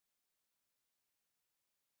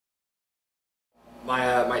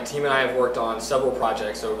My team and I have worked on several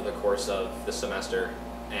projects over the course of the semester,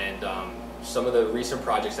 and some of the recent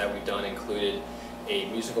projects that we've done included a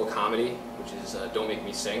musical comedy, which is Don't Make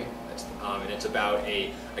Me Sing, and it's about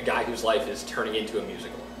a guy whose life is turning into a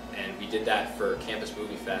musical. And we did that for Campus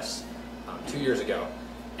Movie Fest 2 years ago,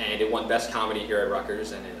 and it won Best Comedy here at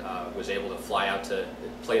Rutgers, and it was able to fly out to,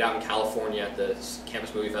 it played out in California at the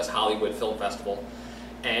Campus Movie Fest Hollywood Film Festival,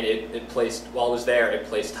 and it placed, while it was there, it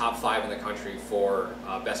placed top 5 in the country for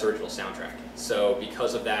Best Original Soundtrack. So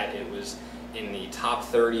because of that, it was in the top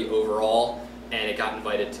 30 overall, and it got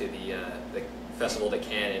invited to the Festival de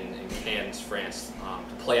Cannes in Cannes, France,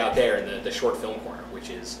 to play out there in the short film corner,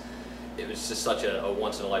 it was just such a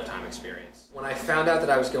once-in-a-lifetime experience. When I found out that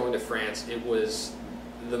I was going to France, it was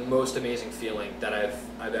the most amazing feeling that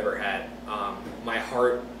I've ever had. My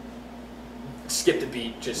heart skipped a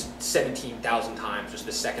beat just 17,000 times just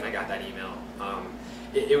the second I got that email.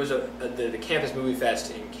 It was the Campus Movie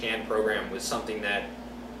Fest in Cannes program was something that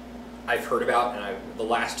I've heard about, and the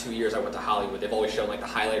last 2 years I went to Hollywood, they've always shown like the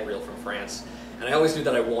highlight reel from France, and I always knew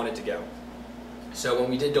that I wanted to go. So when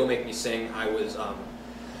we did Don't Make Me Sing, I was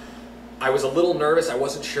a little nervous. I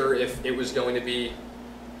wasn't sure if it was going to be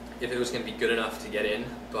good enough to get in,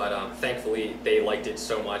 but thankfully they liked it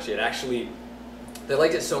so much. They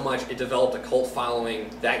liked it so much, it developed a cult following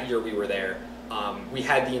that year we were there. We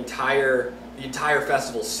had the entire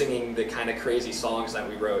festival singing the kind of crazy songs that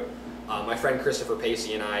we wrote. My friend Christopher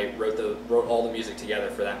Pacey and I wrote all the music together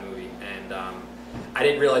for that movie, and I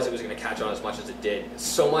didn't realize it was going to catch on as much as it did.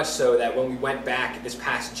 So much so that when we went back this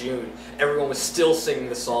past June, everyone was still singing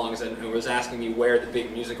the songs and was asking me where the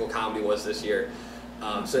big musical comedy was this year.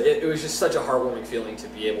 So it was just such a heartwarming feeling to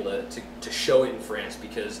be able to show it in France,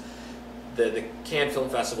 because the Cannes Film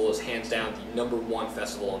Festival is hands down the #1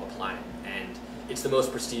 festival on the planet, and it's the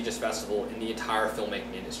most prestigious festival in the entire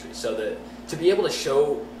filmmaking industry. So to be able to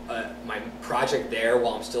show my project there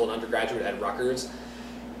while I'm still an undergraduate at Rutgers,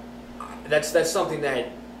 that's something that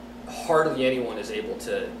hardly anyone is able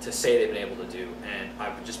to say they've been able to do, and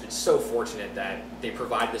I've just been so fortunate that they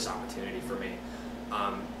provided this opportunity for me.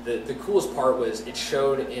 The coolest part was it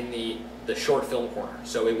showed in the short film corner,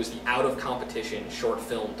 so it was the out of competition short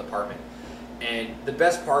film department, and the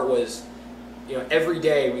best part was, you know, every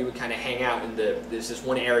day we would kind of hang out in there's this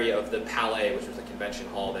one area of the Palais, which was the convention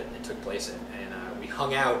hall that it took place in, and we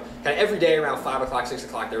hung out kind of every day around 5 o'clock, 6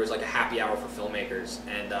 o'clock. There was like a happy hour for filmmakers,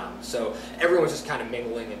 and so everyone was just kind of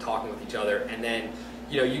mingling and talking with each other. And then,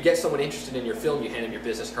 you know, you get someone interested in your film, you hand them your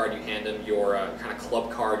business card, you hand them your kind of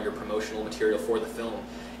club card, your promotional material for the film,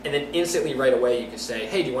 and then instantly right away you can say,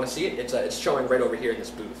 hey, do you want to see it? It's showing right over here in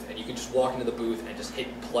this booth, and you can just walk into the booth and just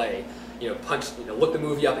hit play. You know, look the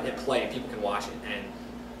movie up and hit play, and people can watch it.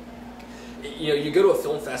 And you know, you go to a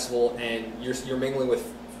film festival and you're mingling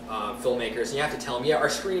with filmmakers, and you have to tell them, yeah, our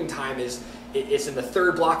screening time it's in the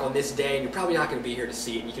 3rd block on this day, and you're probably not going to be here to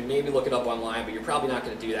see it. And you can maybe look it up online, but you're probably not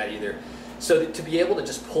going to do that either. So to be able to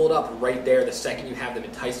just pull it up right there the second you have them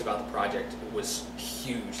enticed about the project was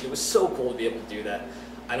huge. It was so cool to be able to do that.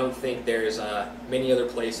 I don't think there's many other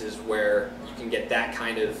places where you can get that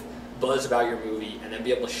kind of buzz about your movie and then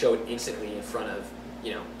be able to show it instantly in front of,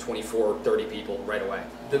 you know, 24, 30 people right away.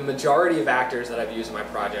 The majority of actors that I've used in my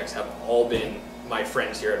projects have all been my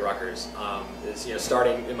friends here at Rutgers. You know,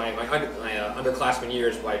 starting in my underclassmen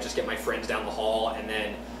years, where I just get my friends down the hall, and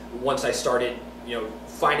then once I started, you know,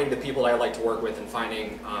 finding the people that I like to work with and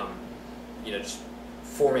finding, you know, just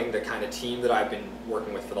forming the kind of team that I've been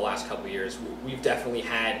working with for the last couple of years, we've definitely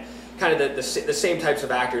had kind of the same types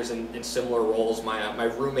of actors in similar roles. My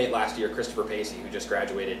roommate last year, Christopher Pacey, who just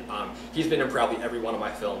graduated, he's been in probably every one of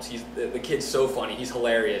my films. The kid's so funny, he's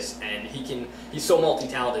hilarious, and he's so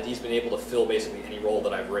multi-talented, he's been able to fill basically any role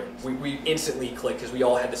that I've written. We instantly clicked because we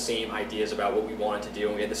all had the same ideas about what we wanted to do,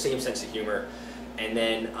 and we had the same sense of humor. And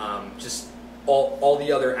then just all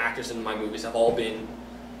the other actors in my movies have all been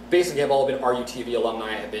RUTV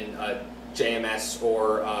alumni, have been JMS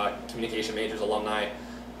or communication majors alumni.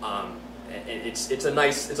 It's a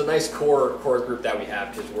nice core group that we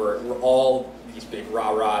have, because we're all these big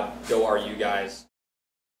rah-rah go RU guys.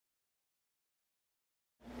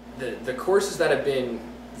 The courses that have been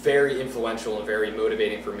very influential and very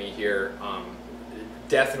motivating for me here,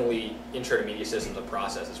 definitely Intro to Media Systems and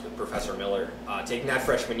Processes with Professor Miller. Taking that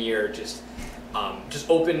freshman year just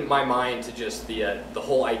opened my mind to just the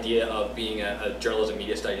whole idea of being a journalism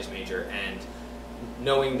media studies major, and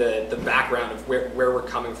knowing the background of where we're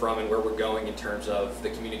coming from and where we're going in terms of the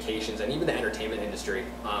communications and even the entertainment industry.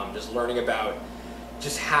 Just learning about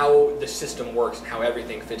just how the system works and how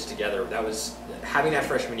everything fits together. Having that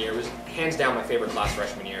freshman year was hands down my favorite class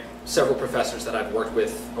freshman year. Several professors that I've worked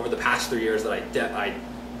with over the past 3 years that I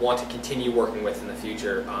want to continue working with in the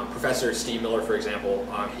future. Professor Steve Miller, for example,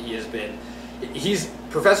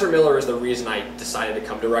 Professor Miller is the reason I decided to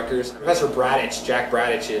come to Rutgers. Professor Bradich, Jack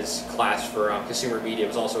Bradich's class for consumer media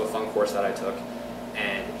was also a fun course that I took,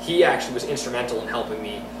 and he actually was instrumental in helping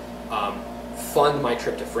me fund my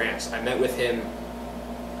trip to France. I met with him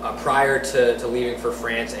prior to leaving for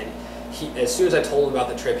France, and as soon as I told him about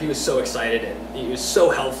the trip, he was so excited, and he was so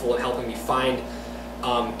helpful in helping me find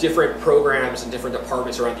different programs and different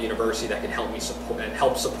departments around the university that could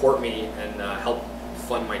help support me and help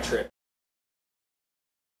fund my trip.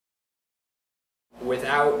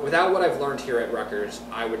 Without what I've learned here at Rutgers,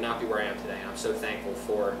 I would not be where I am today. And I'm so thankful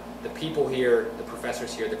for the people here, the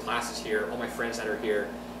professors here, the classes here, all my friends that are here,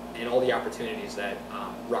 and all the opportunities that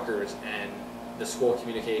Rutgers and the School of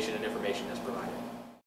Communication and Information has provided.